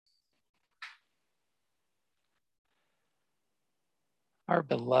our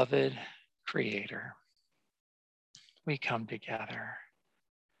beloved Creator, we come together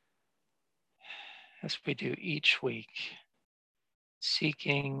as we do each week,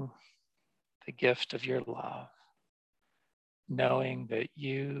 seeking the gift of your love, knowing that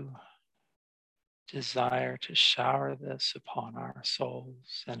you desire to shower this upon our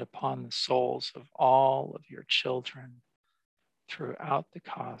souls and upon the souls of all of your children throughout the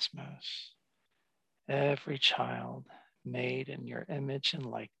cosmos. Every child made in your image and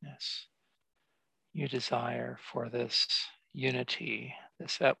likeness, you desire for this unity,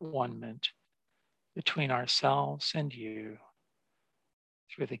 this at-one-ment between ourselves and you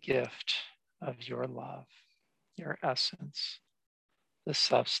through the gift of your love, your essence, the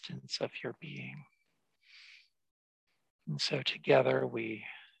substance of your being. And so together we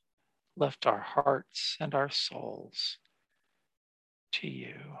lift our hearts and our souls to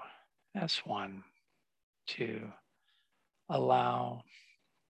you as one, to allow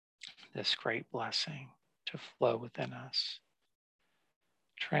this great blessing to flow within us,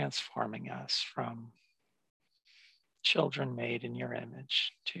 transforming us from children made in your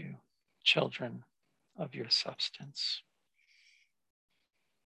image to children of your substance.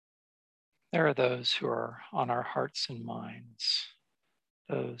 There are those who are on our hearts and minds,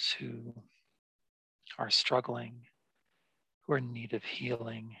 those who are struggling, who are in need of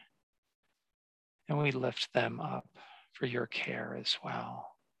healing, and we lift them up for your care as well.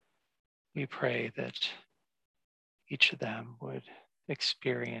 We pray that each of them would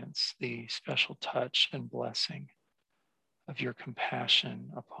experience the special touch and blessing of your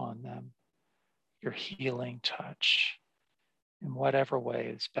compassion upon them, your healing touch, in whatever way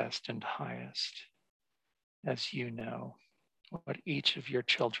is best and highest, as you know what each of your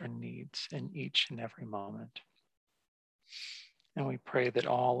children needs in each and every moment. And we pray that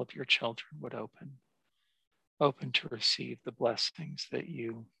all of your children would open to receive the blessings that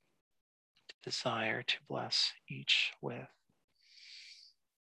you desire to bless each with.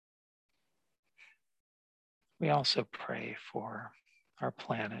 We also pray for our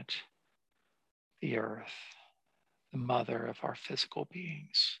planet, the earth, the mother of our physical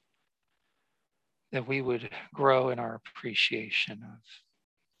beings, that we would grow in our appreciation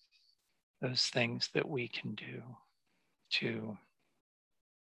of those things that we can do to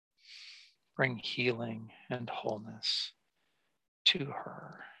bring healing and wholeness to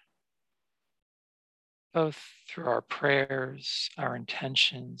her, both through our prayers, our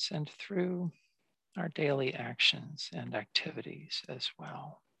intentions, and through our daily actions and activities as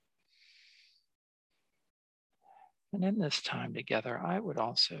well. And in this time together, I would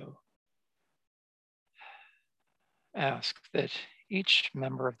also ask that each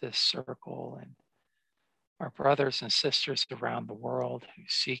member of this circle and our brothers and sisters around the world who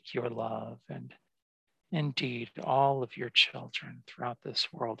seek your love, and indeed all of your children throughout this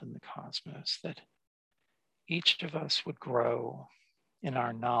world and the cosmos, that each of us would grow in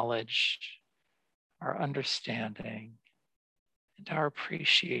our knowledge, our understanding, and our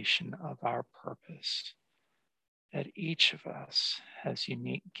appreciation of our purpose, that each of us has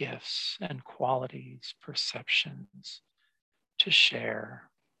unique gifts and qualities, perceptions to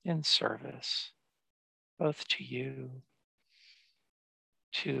share in service, both to you,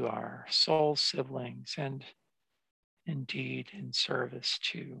 to our soul siblings, and indeed in service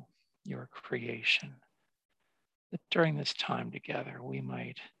to your creation. That during this time together, we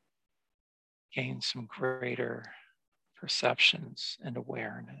might gain some greater perceptions and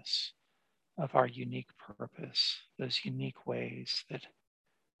awareness of our unique purpose, those unique ways that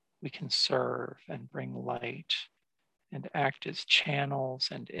we can serve and bring light and act as channels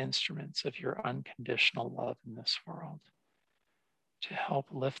and instruments of your unconditional love in this world, to help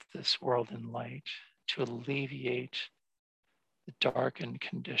lift this world in light, to alleviate the darkened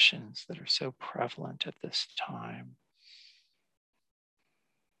conditions that are so prevalent at this time.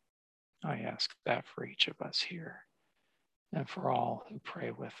 I ask that for each of us here and for all who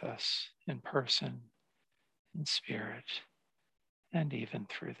pray with us in person, in spirit, and even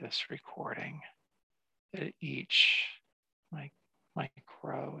through this recording, that each might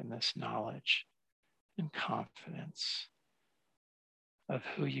grow in this knowledge and confidence of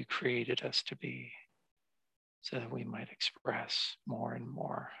who you created us to be, so that we might express more and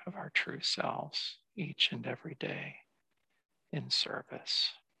more of our true selves each and every day in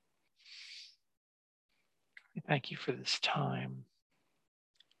service. We thank you for this time,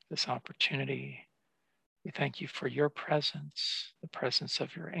 this opportunity. We thank you for your presence, the presence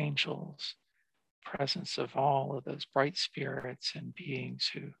of your angels, presence of all of those bright spirits and beings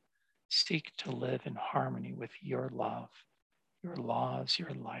who seek to live in harmony with your love, your laws,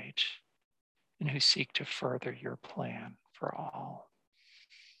 your light, and who seek to further your plan for all.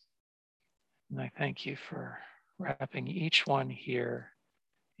 And I thank you for wrapping each one here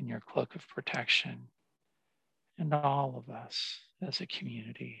in your cloak of protection, and all of us as a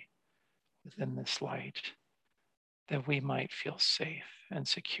community within this light, that we might feel safe and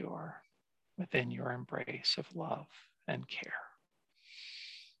secure within your embrace of love and care.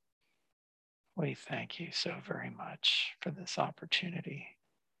 We thank you so very much for this opportunity.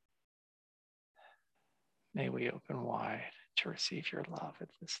 May we open wide to receive your love at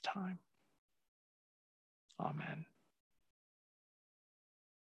this time. Amen.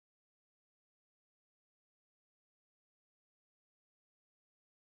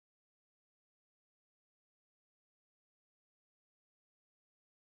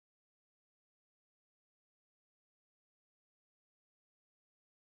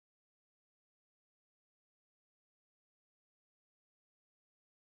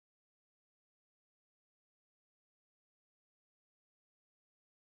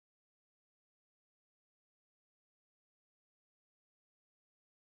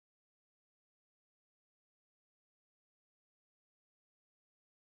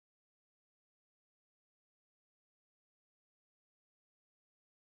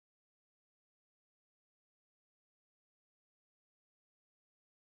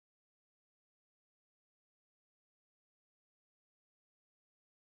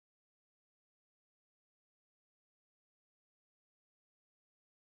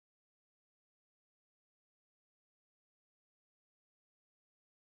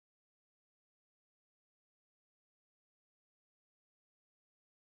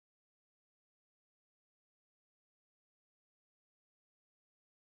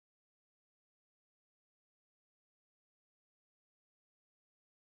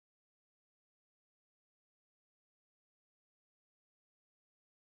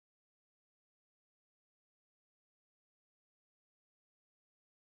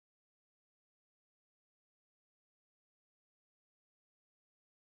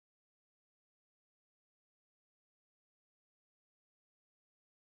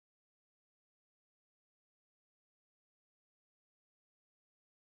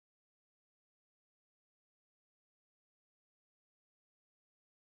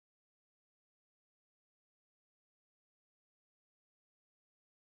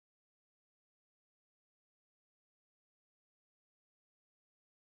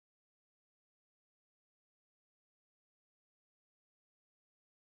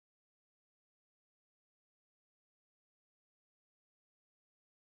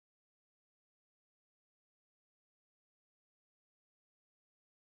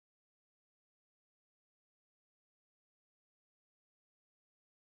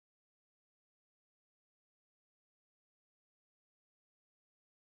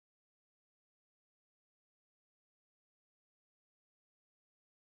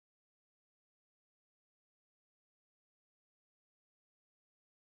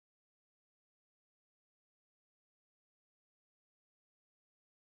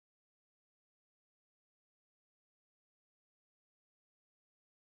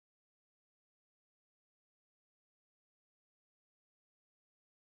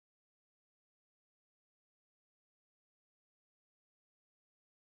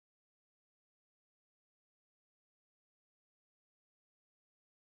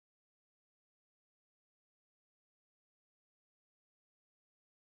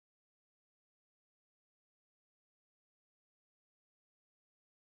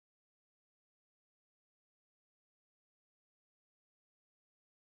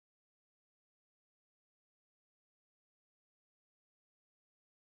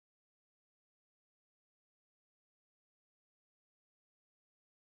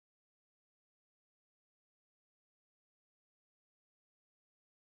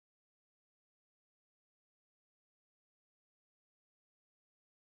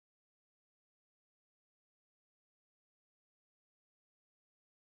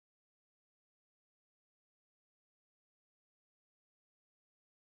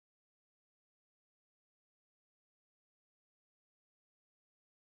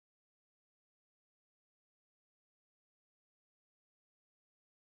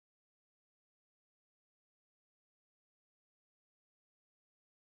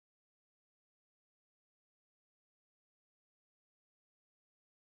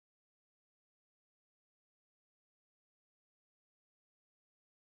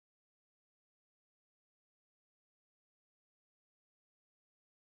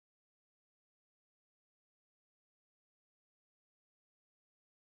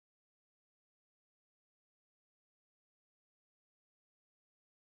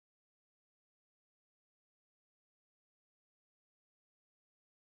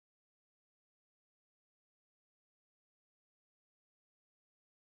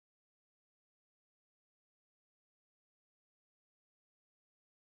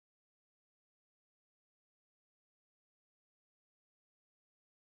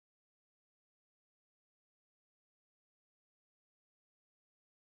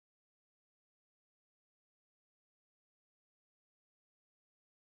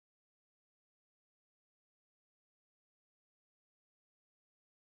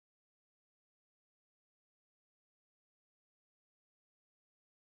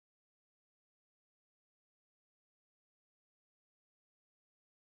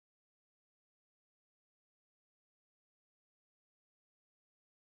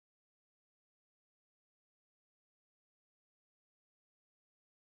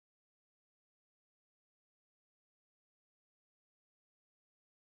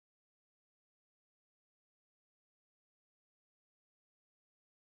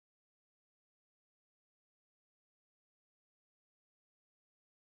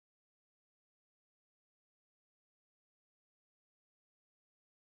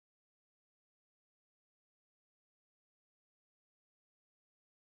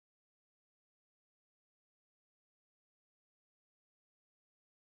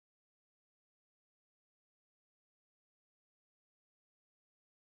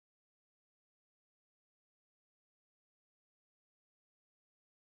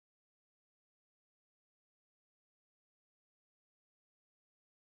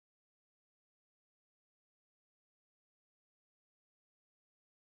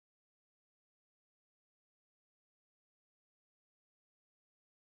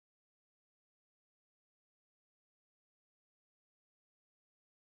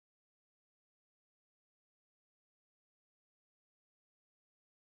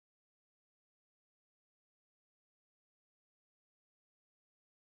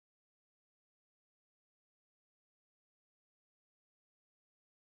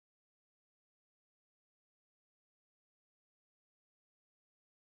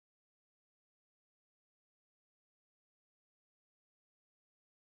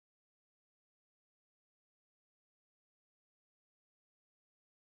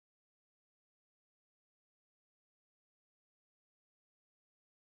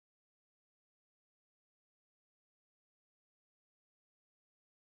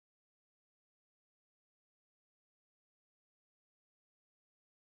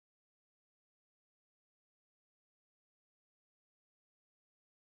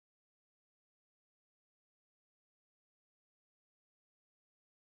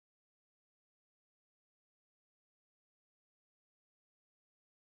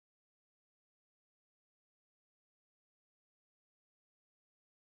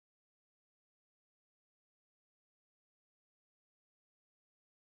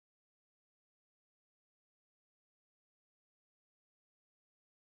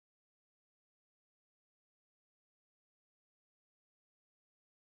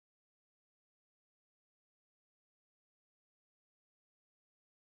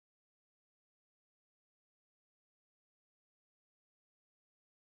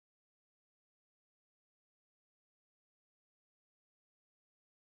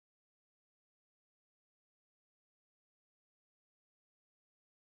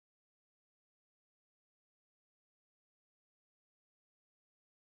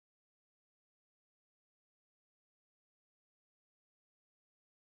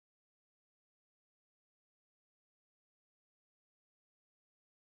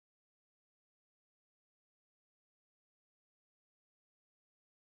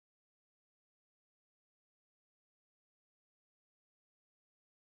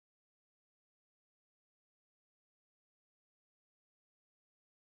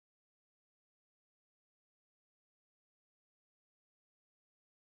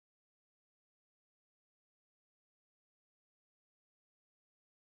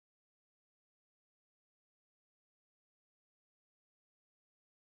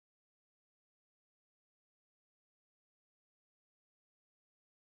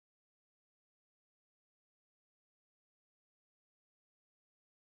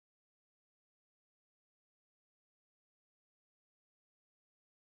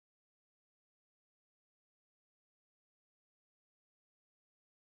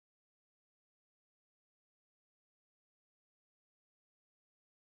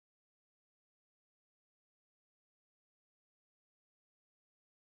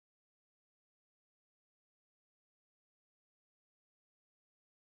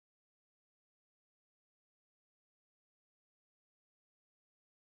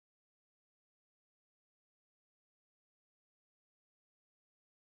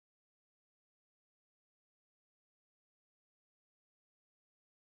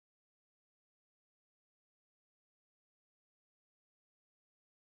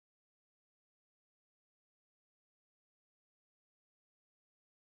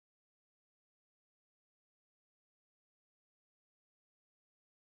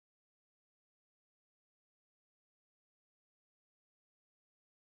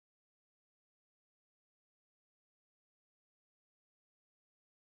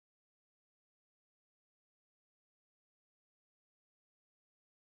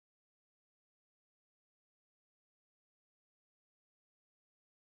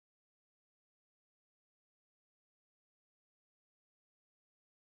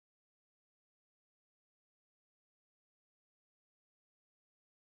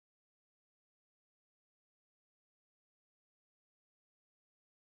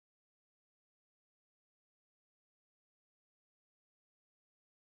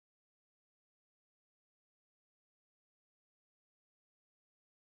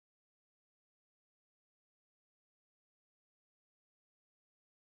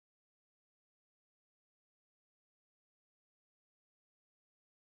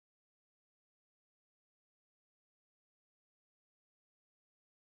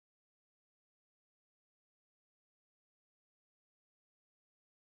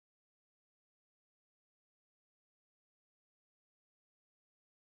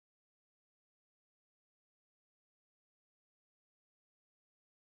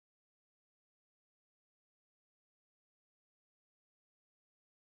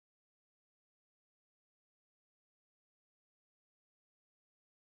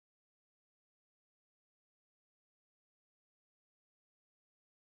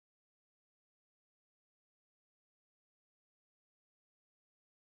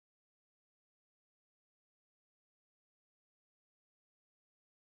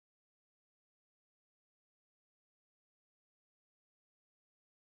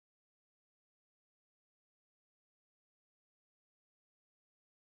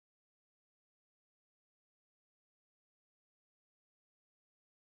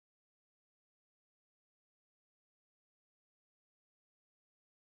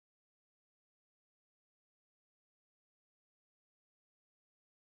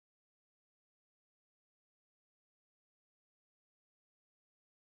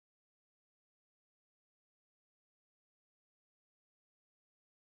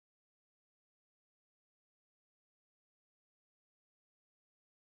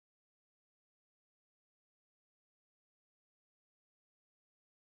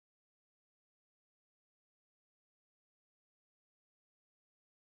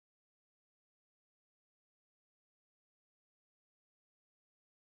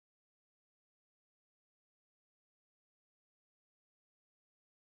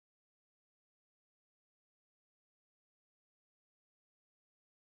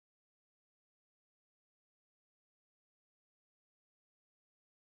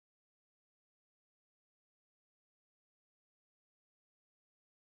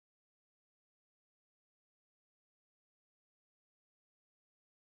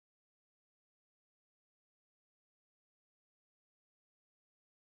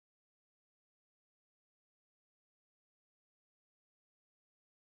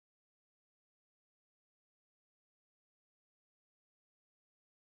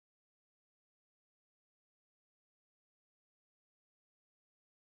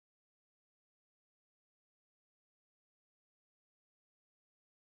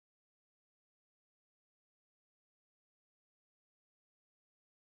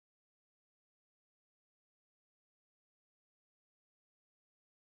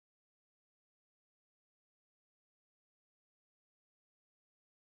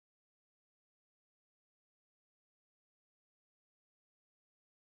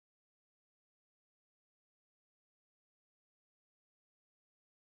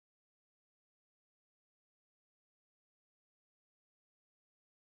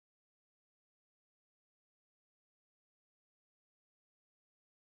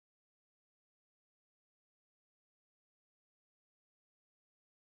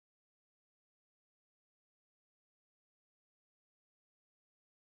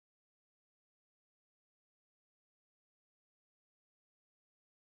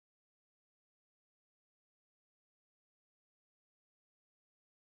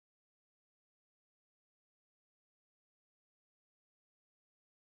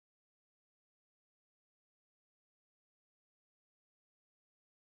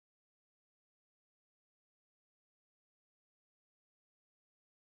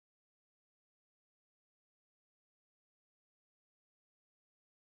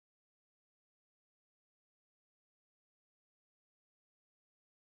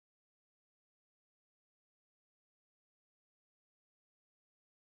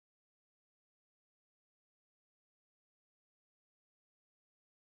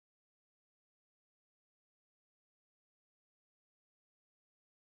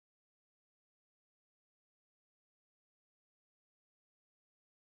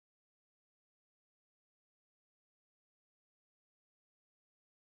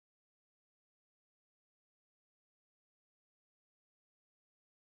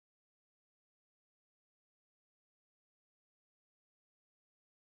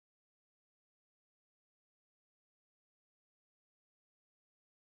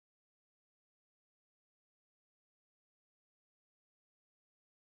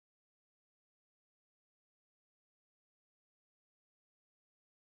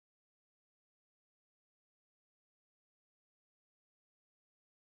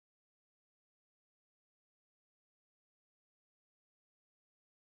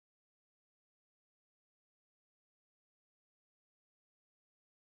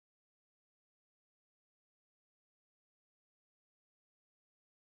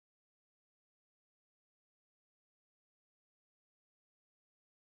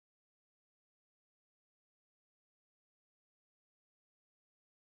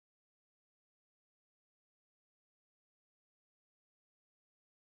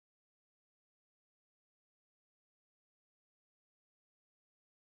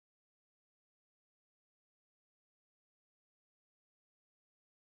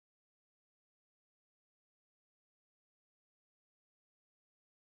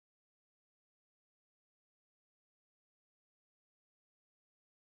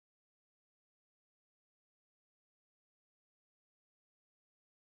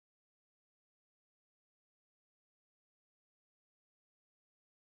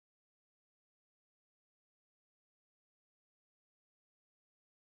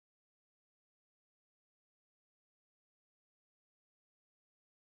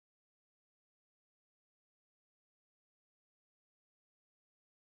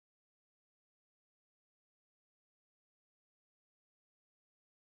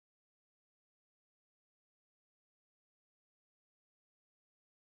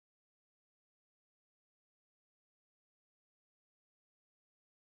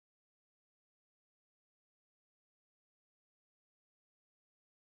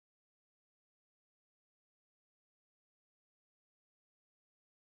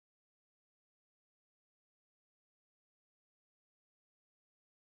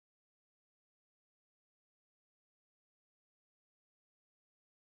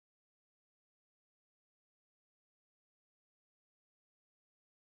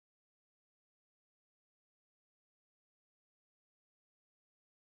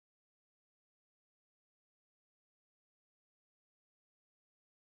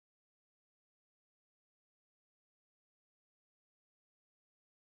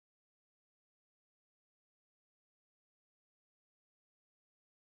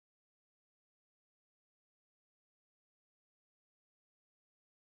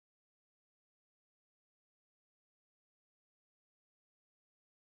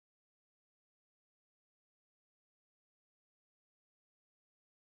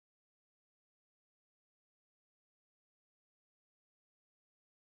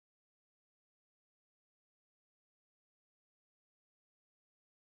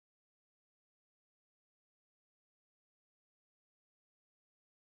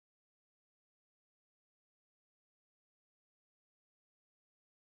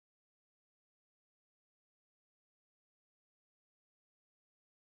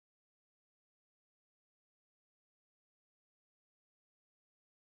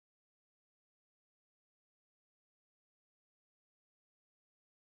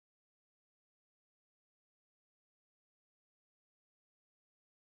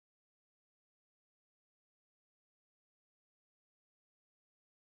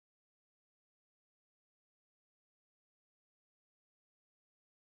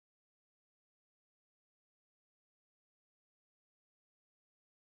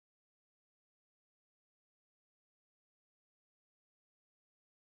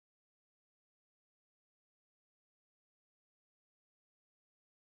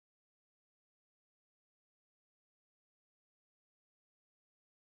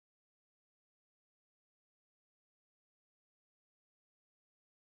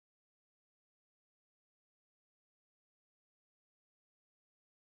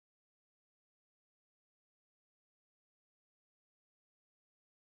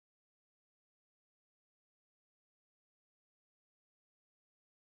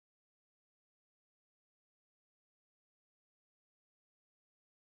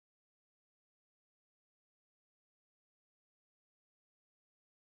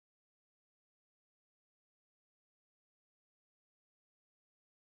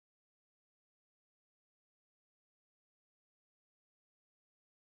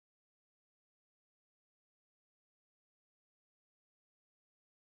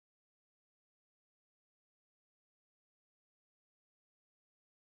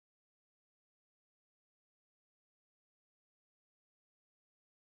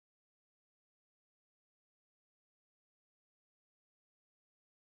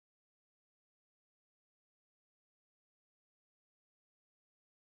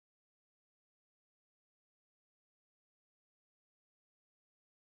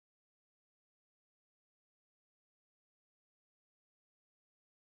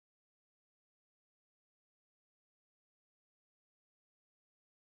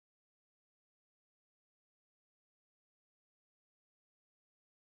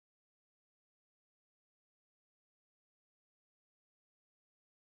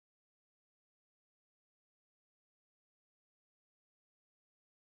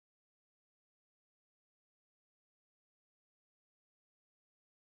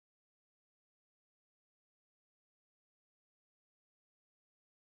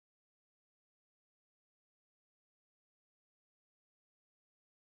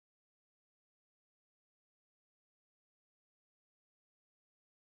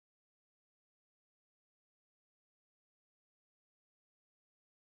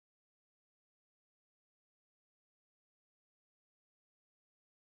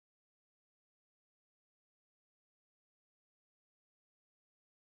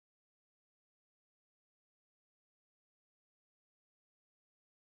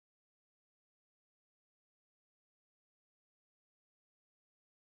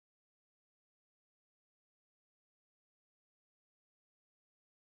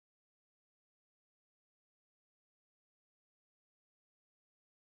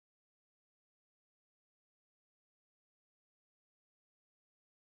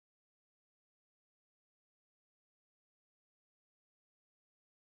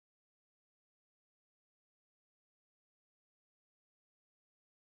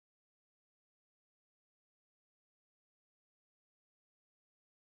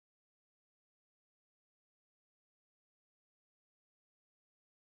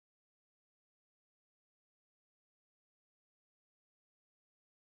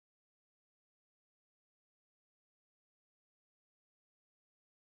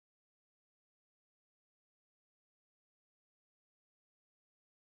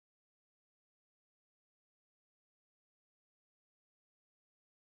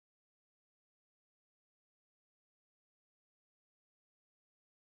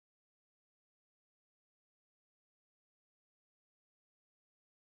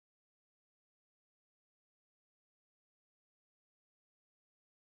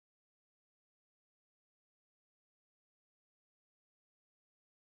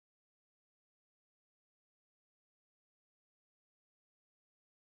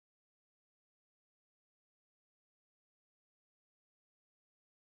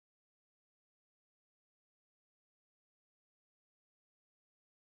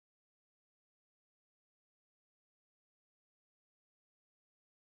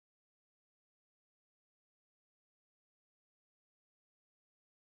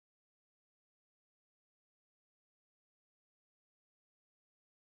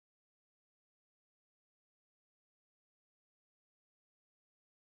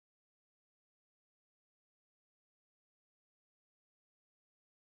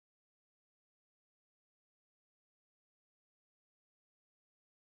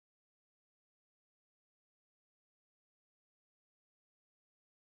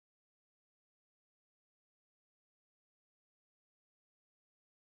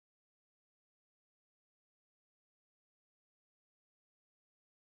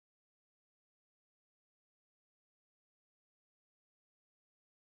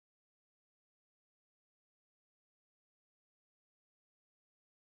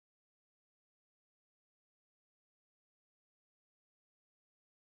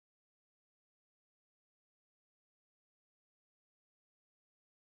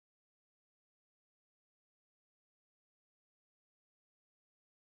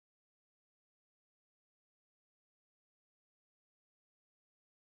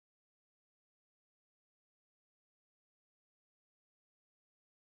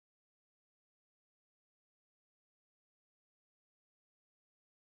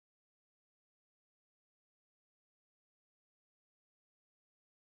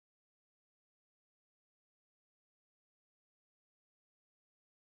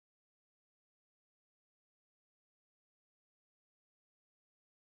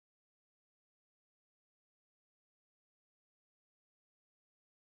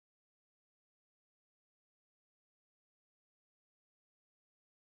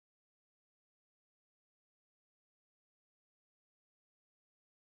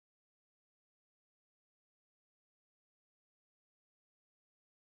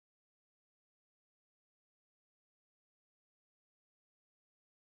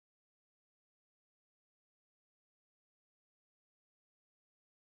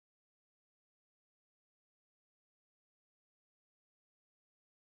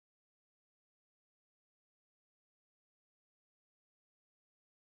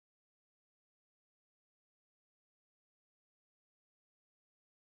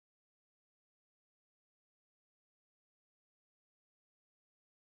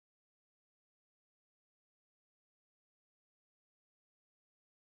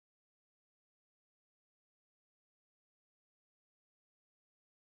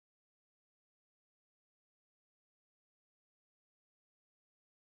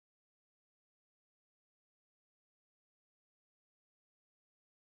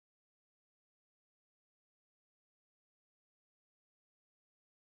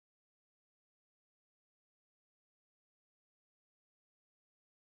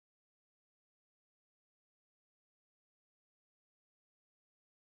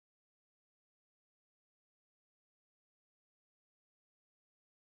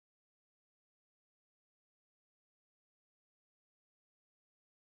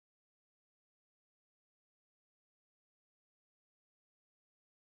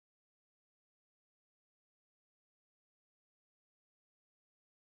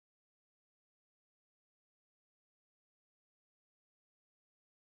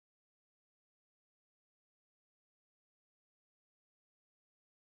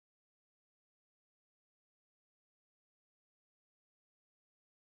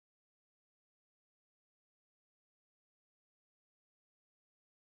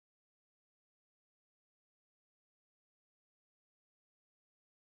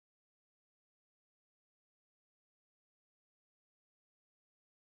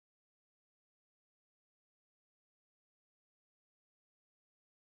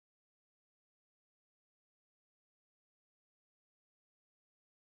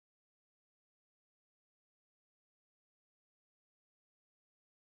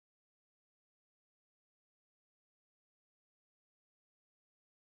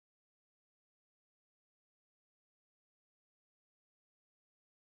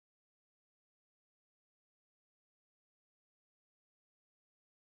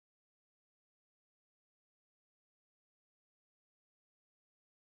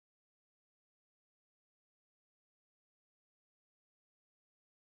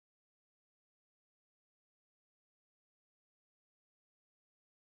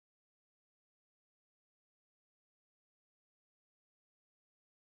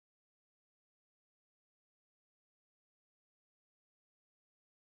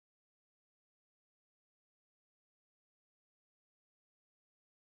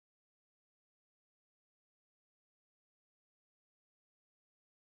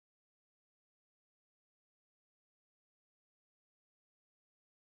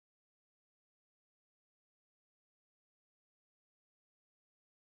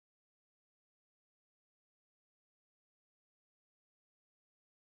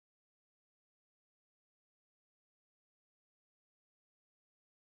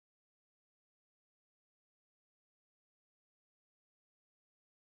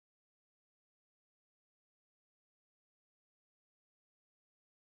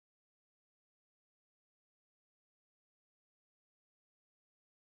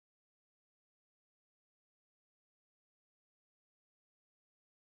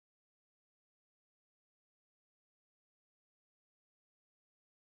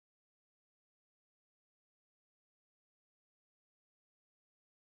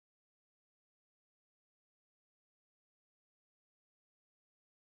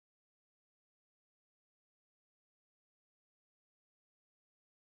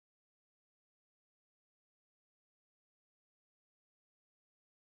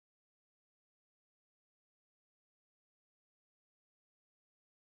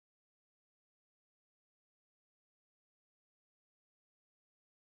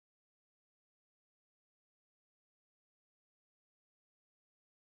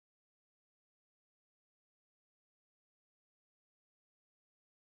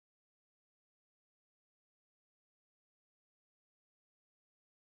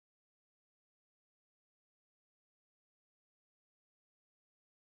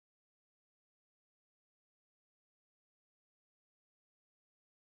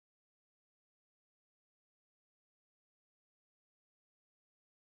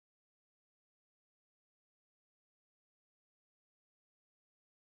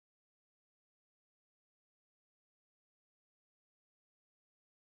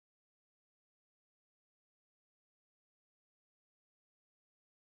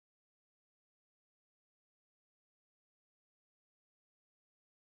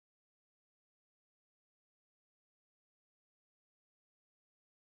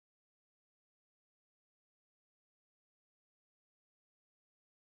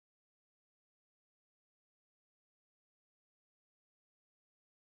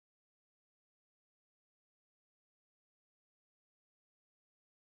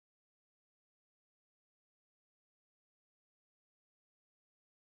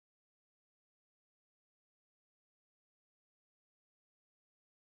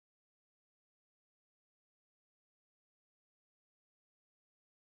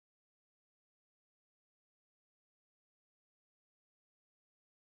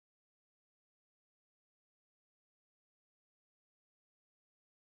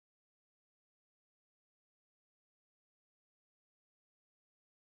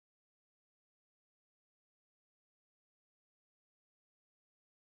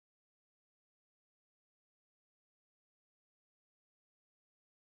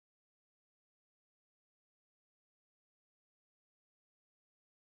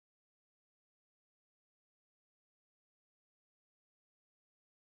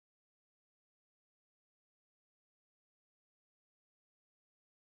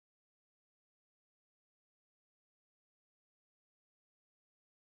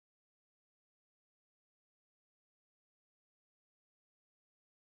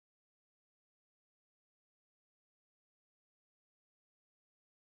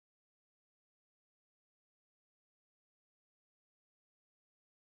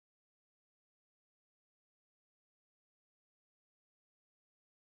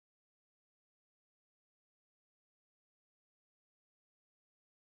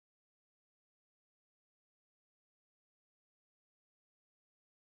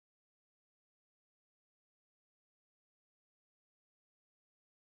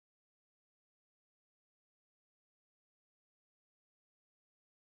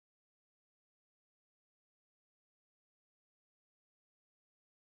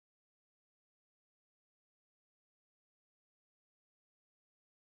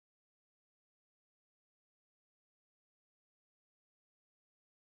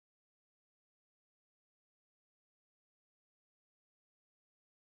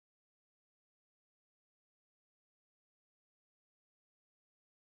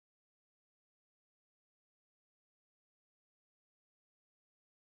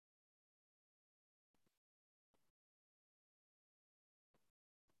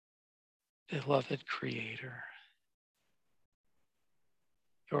 Beloved Creator,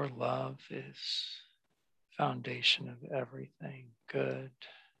 your love is foundation of everything good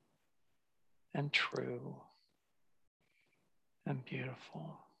and true and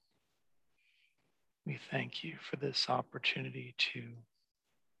beautiful. We thank you for this opportunity to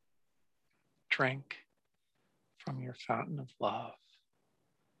drink from your fountain of love,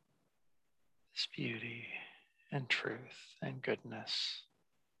 this beauty and truth and goodness.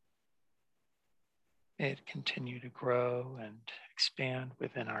 May it continue to grow and expand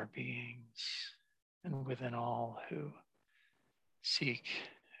within our beings and within all who seek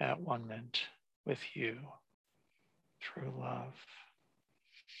at one-ment with you through love.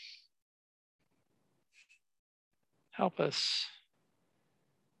 Help us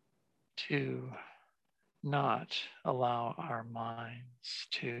to not allow our minds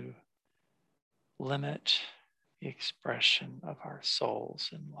to limit the expression of our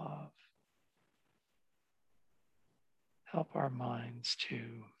souls in love. Help our minds to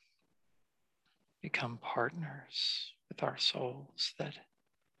become partners with our souls, that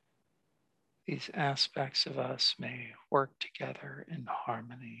these aspects of us may work together in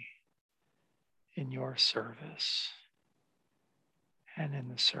harmony in your service and in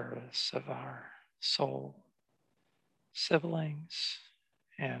the service of our soul siblings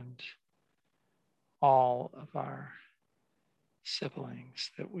and all of our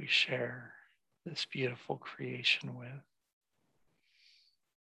siblings that we share this beautiful creation with.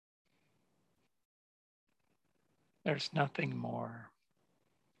 There's nothing more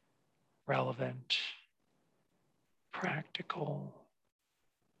relevant, practical,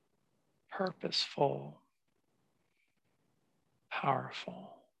 purposeful,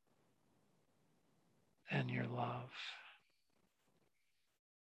 powerful than your love.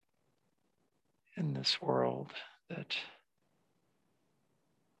 In this world that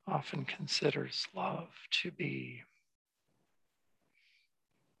often considers love to be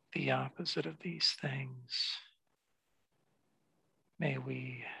the opposite of these things, may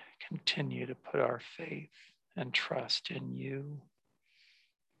we continue to put our faith and trust in you,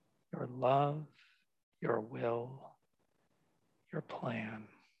 your love, your will, your plan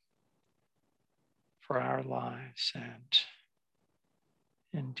for our lives and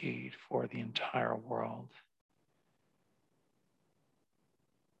indeed for the entire world.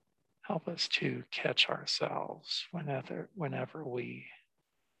 Help us to catch ourselves whenever we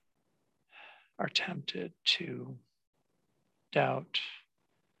are tempted to doubt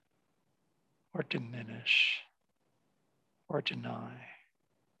or diminish or deny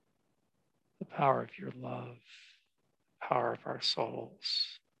the power of your love, the power of our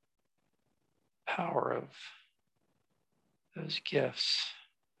souls, the power of those gifts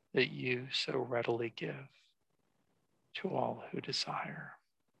that you so readily give to all who desire.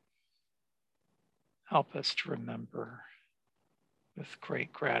 Help us to remember with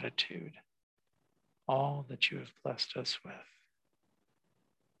great gratitude all that you have blessed us with,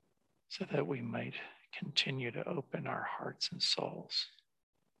 so that we might continue to open our hearts and souls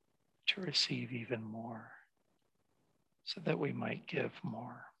to receive even more, so that we might give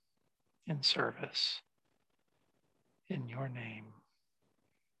more in service in your name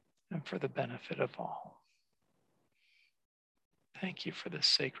and for the benefit of all. Thank you for this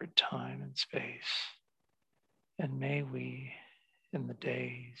sacred time and space, and may we, in the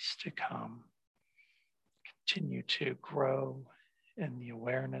days to come, continue to grow in the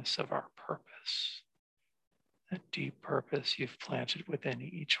awareness of our purpose, that deep purpose you've planted within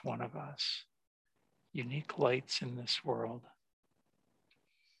each one of us, unique lights in this world,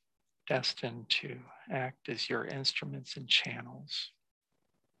 destined to act as your instruments and channels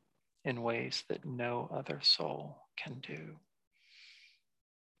in ways that no other soul can do.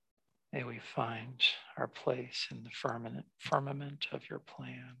 May we find our place in the firmament of your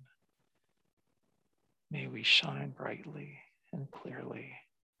plan. May we shine brightly and clearly,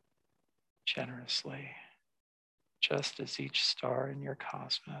 generously, just as each star in your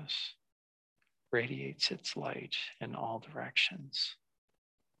cosmos radiates its light in all directions.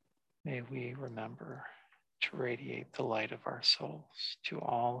 May we remember to radiate the light of our souls to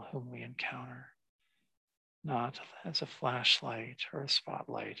all whom we encounter, not as a flashlight or a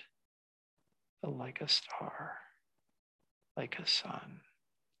spotlight, but like a star, like a sun,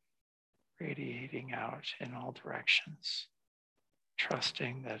 radiating out in all directions,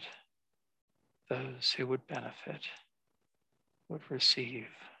 trusting that those who would benefit would receive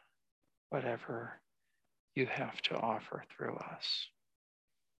whatever you have to offer through us.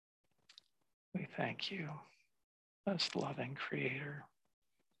 We thank you, most loving Creator,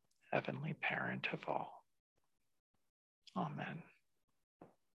 Heavenly Parent of all. Amen.